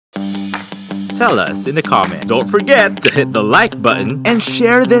Tell us in the comment. Don't forget to hit the like button and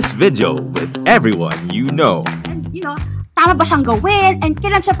share this video with everyone you know. And tama ba siyang gawin? And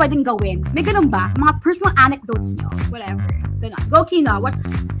kailan siya pwedeng gawin? May ganun ba? Mga personal anecdotes nyo? Whatever. Ganun. Go, Kino. What?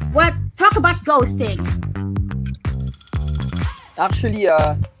 Talk about ghosting. Actually,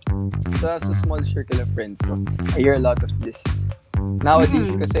 sa small circle of friends ko, I hear a lot of this.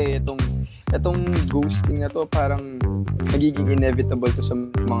 Nowadays, kasi itong ghosting na to, parang nagiging inevitable to sa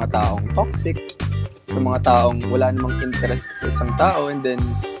mga taong toxic, sa mga taong wala namang interest sa isang tao, and then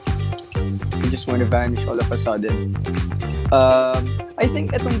you just wanna vanish all of a sudden. I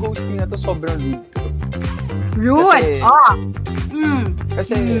think itong ghosting na to sobrang rude to. Rude?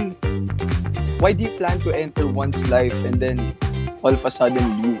 Kasi why do you plan to enter one's life and then all of a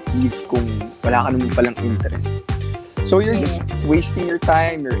sudden leave kung wala ka naman palang interest? So you're just wasting your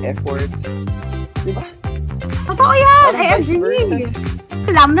time, your effort. Diba? Totoo yan! I agree!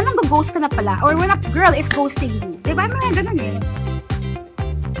 Alam na nag-ghost ka na pala, or when a girl is ghosting you. Diba? May ganun eh.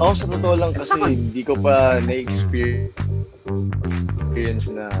 Ako sa totoo lang kasi hindi ko pa na-experience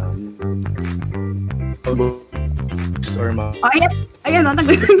na or ayan o,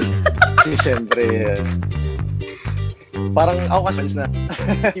 nag-ghost. Kasi syempre, parang ako kasi na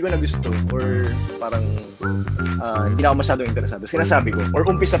hindi ko na gusto or parang hindi na ako masyadong interesado. Sinasabi ko, or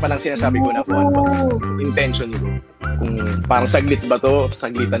umpisa pa lang sinasabi ko na kung ano ba intention ko. Kung parang saglit ba to,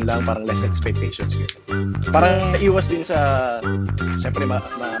 saglitan lang, parang less expectations. Parang iwas din sa, syempre,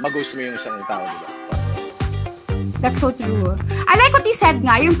 mag-ghost mo yung isang tao, diba? That's so true. I like what you said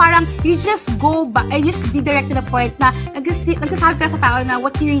nga, yung parang you just go back, you just be direct to the point na nagsasabi ka sa tao na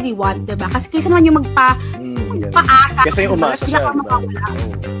what you really want, diba? Kasi kaysa naman yung magpaasa. Kasi yung umasa siya, diba?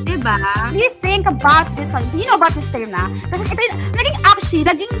 Diba? You think about this, you know about this term na? Kasi ito yung,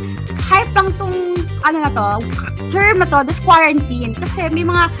 naging hype lang tong, term na to, this quarantine. Kasi may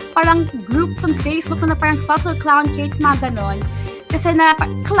mga parang groups on Facebook na parang subtle clown traits, mga ganon. Kasi na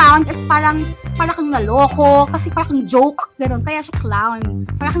clown is parang kang naloko, kasi parang kang joke, gano'n. Kaya siya clown.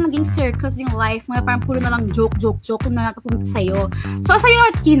 Parang kang naging circus yung life mo, parang puro na lang joke kung nakapunta sa'yo. So,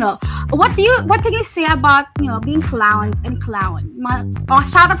 sa'yo, Kino, what can you say about, being clown and clown?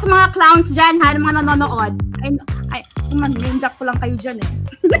 Shoutout sa mga clowns dyan, ha, ng mga nanonood. Name drop ko lang kayo dyan, eh.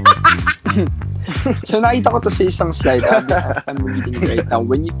 So, nakita ko to sa isang slide. I'm reading it right now.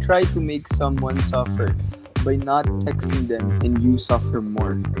 When you try to make someone suffer by not texting them and you suffer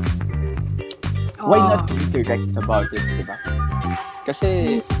more, why not be direct about it, diba?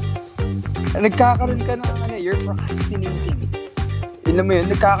 Kasi, nagkakaroon ka ng, you're procrastinating. Alam mo yun,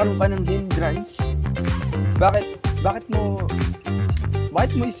 nagkakaroon ka ng hindrance. Bakit mo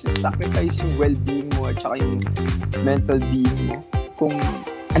i-sacrifice yung well-being mo at saka yung mental being mo? Kung,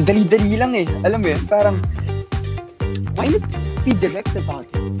 ang dali-dali lang eh. Alam mo yun, parang, why not be direct about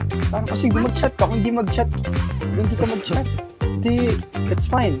it? Parang kasi mag-chat ka, kung hindi mag-chat, hindi ka mag-chat. It's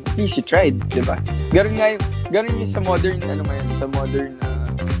fine. At least you tried, diba? Ganun yung sa modern, sa modern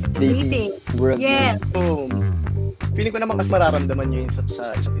dating world. Yeah. So, feeling ko naman kasi mararamdaman nyo yung sa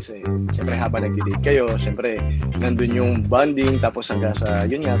isa't isa eh. Siyempre habang nag-date kayo, siyempre nandun yung bonding, tapos hanggang sa,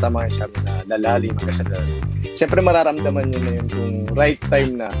 yun nga, tama yung sabi na lalalim hanggang sa siyempre mararamdaman nyo na yun kung right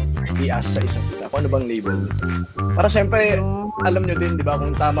time na i-ask sa isa't isa. Kung ano bang label nyo. Para siyempre, alam nyo din, di ba,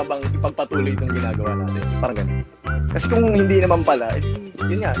 kung tama bang ipagpatuloy itong ginagawa natin. Parang ganun. Kasi kung hindi naman pala,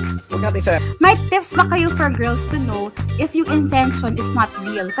 yun nga, huwag natin sa... May tips ba kayo for girls to know if yung intention is not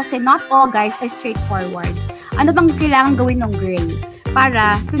real? Kasi not all guys are straightforward. Ano bang kailangan gawin ng girl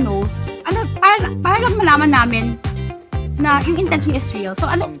para to know, para lang malaman namin na yung intention is real? So,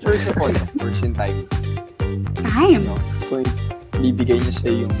 first of all, of course, yung time. Time? Kung bibigay niya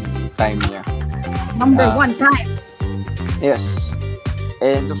sa'yo yung time niya. Number one, time. Yes.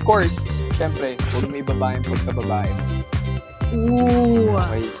 And of course, syempre, huwag may babaeng pagkababae. Ooh.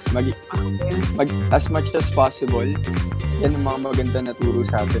 Okay. As much as possible, yan ang mga maganda na turo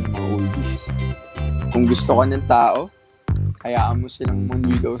sa atin ng mga oldies. Kung gusto ka ng tao, hayaan mo silang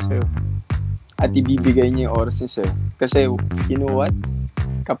manligaw sa'yo. At ibibigay niya yung oras niya sa'yo. Kasi, you know what?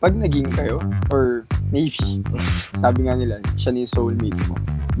 Kapag naging kayo, or maybe, sabi nga nila, siya na yung soulmate mo,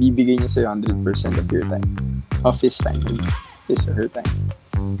 bibigay niya sa'yo 100% of your time. Of his time. His or her time.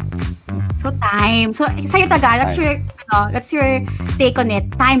 So, time. So, sa'yo taga, that's your take on it.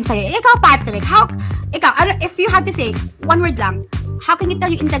 Time sa'yo. Ikaw, Patrick, if you had to say, one word lang, how can you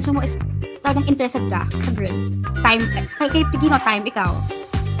tell yung intention mo is talagang interested ka sa girl? Time flex. Kay Kino, time, ikaw.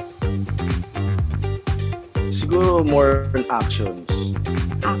 Siguro more on actions.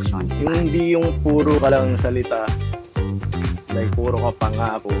 Actions. Yung hindi yung puro ka lang salita, like puro ka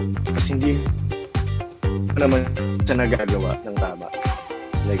pangako, kasi hindi naman siya nagagawa ng tama.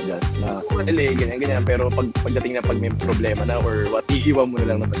 like that. Na, LA, ganyan. Pero pagdating na pag may problema na or what, iiwan mo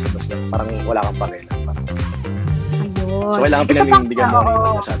na lang na basta-basta. Parang wala kang pakialam. Ayun. So, kailangan pinanindigan mo rin yung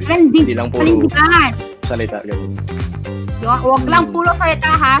masasabi. Hindi lang puro salita. Ganun. Huwag lang puro salita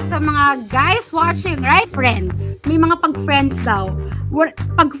ha sa mga guys watching, right? Friends. May mga pag-friends daw.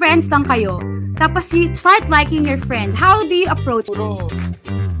 Pag friends lang kayo. Tapos you start liking your friend. How do you approach? Puro,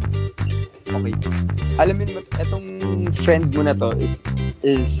 okay. Alamin mo, etong friend mo na to is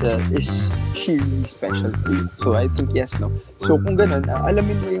she really special to you? So I think yes, no? So kung ganun,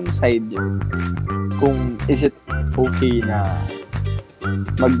 alamin mo yung side niya. Kung is it okay na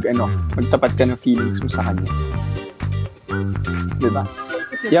magtapat ka ng feelings mo sa kanya. Diba?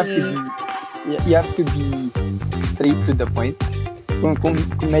 Okay. You have to be straight to the point. Kung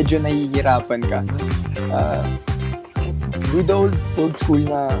medyo nahihirapan ka, do the old school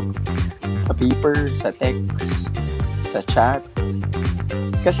na sa paper, sa text, sa chat.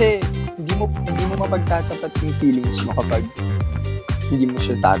 Kasi hindi mo mapagtatapat yung feelings mo kapag hindi mo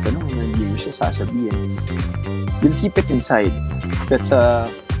siya tatanong, hindi mo siya sasabihin. You'll keep it inside. That's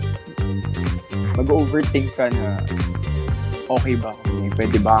mag-overthink ka na okay ba ako?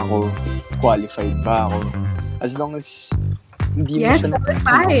 Pwede ba ako? Qualified ba ako? As long as hindi mo siya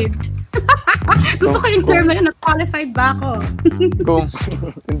qualified. Gusto ko yung term na yun, qualified ba ako? kung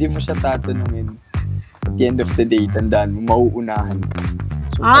hindi mo siya tatanungin, at the end of the day, tandaan mo, mauunahan ka.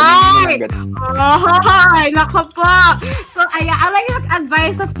 So, ay! Nako po! So, I like yung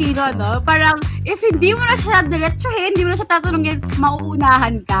advice of Kino, no? Parang, if hindi mo na siya diretsuhin, hindi mo na siya tatanungin,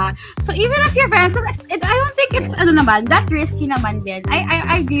 mauunahan ka. So, even if you're friends, because I don't think it's, that risky naman din.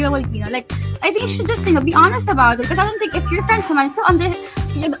 I agree with Kino. Like, I think you should just, be honest about it. Because I don't think if you're friends naman, so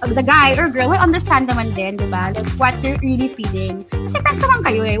the guy or girl will understand naman din, di ba? Like, what you're really feeling. Kasi friends naman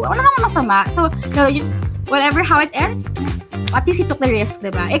kayo eh. Wala naman masama. So, just, whatever how it ends, at least you took the risk,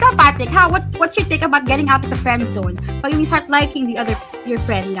 diba? Ikaw, Patrick, what's your take about getting out of the friend zone? Pag you start liking your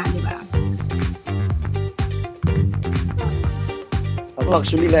friend nga, diba? Ako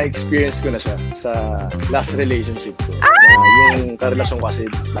actually, na-experience ko na siya sa last relationship ko. Yung karelasyon ko kasi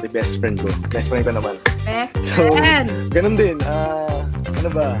best friend ko. Best friend ko naman. Best friend! So, ganun din.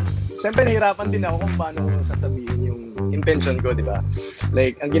 Siyempre, nahirapan din ako kung paano sasabihin yung intention ko, di ba?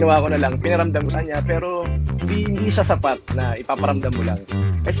 Like, ang ginawa ko na lang, pinaramdam ko sa kanya, pero hindi siya sapat na ipaparamdam mo lang.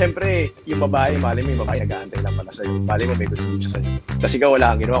 Eh, siyempre, yung babae, mali mo yung babae, nag-aantay lang pala sa'yo. Mali mo, may gusto siya sa'yo. Tapos ikaw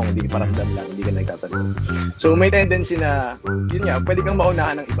wala kang ginawa, kung hindi iparamdam lang, hindi ka nagtatanong. So, may tendency na, yun nga, pwede kang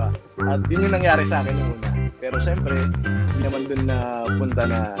maunahan ng iba. At yun yung nangyari sa akin yung una. Pero siyempre, hindi naman dun na punta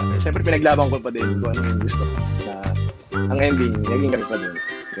na, siyempre, pinaglaban ko pa din kung ano yung gusto ko. Na, ang ending, naging kami pa din.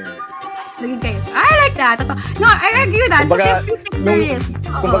 Naging kayo. I like that. No, I agree with that.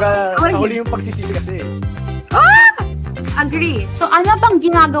 Kumbaga, huli yung pagsisisi kasi. Agree. So, ano bang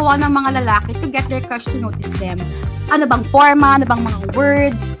ginagawa ng mga lalaki to get their crush to notice them? Ano bang forma? Ano bang mga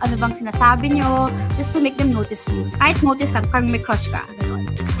words? Ano bang sinasabi nyo? Just to make them notice you. Kahit notice lang, kung may crush ka. Ganun.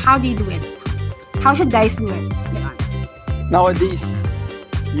 How do you do it? How should guys do it? Ganun. Nowadays,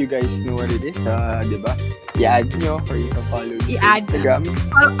 you guys know what it is, di ba? I-add nyo or i-follow nyo sa Instagram.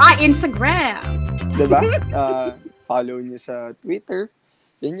 Instagram! Diba? Follow nyo sa Twitter.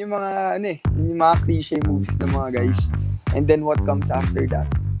 Yan yung mga, yun yung mga cliche moves ng mga guys. And then what comes after that?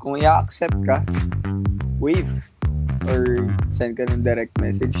 Kung i-accept ka, wave. Or send ka ng direct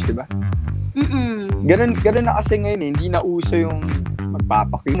message, diba? Ganun na kasi ngayon hindi na uso yung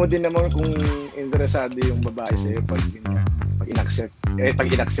magpapakita. Mo din naman kung interesado yung babae sa'yo pag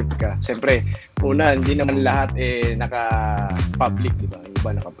in-accept ka. Siyempre, una, hindi naman lahat naka-public, di ba? Yung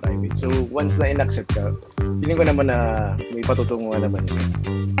iba naka-private. So, once na in-accept ka, feeling ko naman na may patutunguhan naman siya.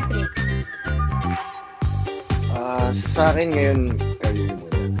 Sa akin ngayon, career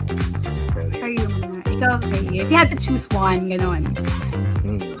muna. Career muna. Ikaw, career. If you had to choose one, gano'n.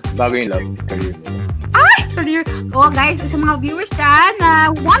 Bago yung love, career muna. Career. Oh, guys, sa mga viewers dyan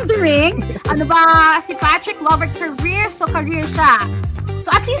na wondering, ano ba si Patrick lover career? So, career siya.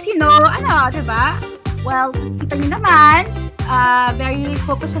 So, at least, diba? Well, kita niyo naman, very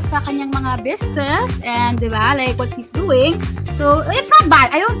focused siya sa kanyang mga business and, diba, like what he's doing. So, it's not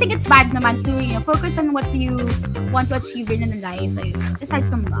bad. I don't think it's bad naman to, focus on what you want to achieve in life, like, aside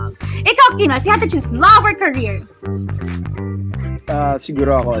from love. Ikaw, Kino, if you had to choose love or career?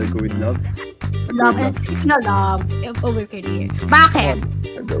 Siguro ako, I'll go with love. Love over career. Bakit?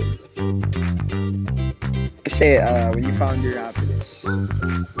 Kasi when you found your happiness,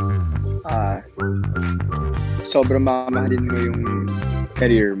 sobrang mamahalin mo yung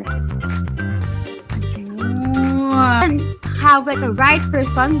career mo. Have like a right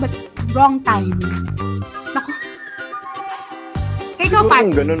person but wrong timing. Naku. Kay ikaw, siguro Pat.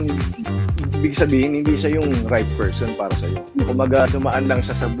 kung ganun, ibig sabihin, hindi siya yung right person para sa'yo. Kumaga, dumaan lang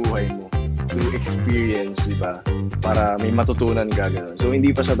siya sa buhay mo to experience, di ba? Para may matutunan ka, gano'n. So,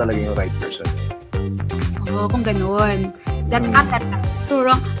 hindi pa siya talaga yung right person. Oo, kung ganun. That. So,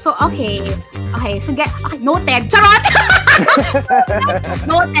 wrong. So, okay. Okay, so noted. Charot!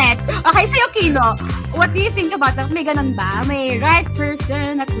 Noted. Okay, sa'yo, Kino, what do you think about that? May ganun ba? May right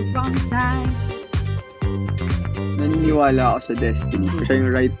person at the wrong time? Naniniwala ako sa destiny. Kung siya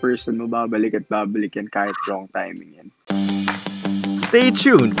yung right person mo, babalik at babalik yan kahit wrong timing yan. Stay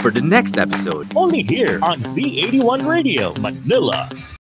tuned for the next episode. Only here on V81 Radio, Manila.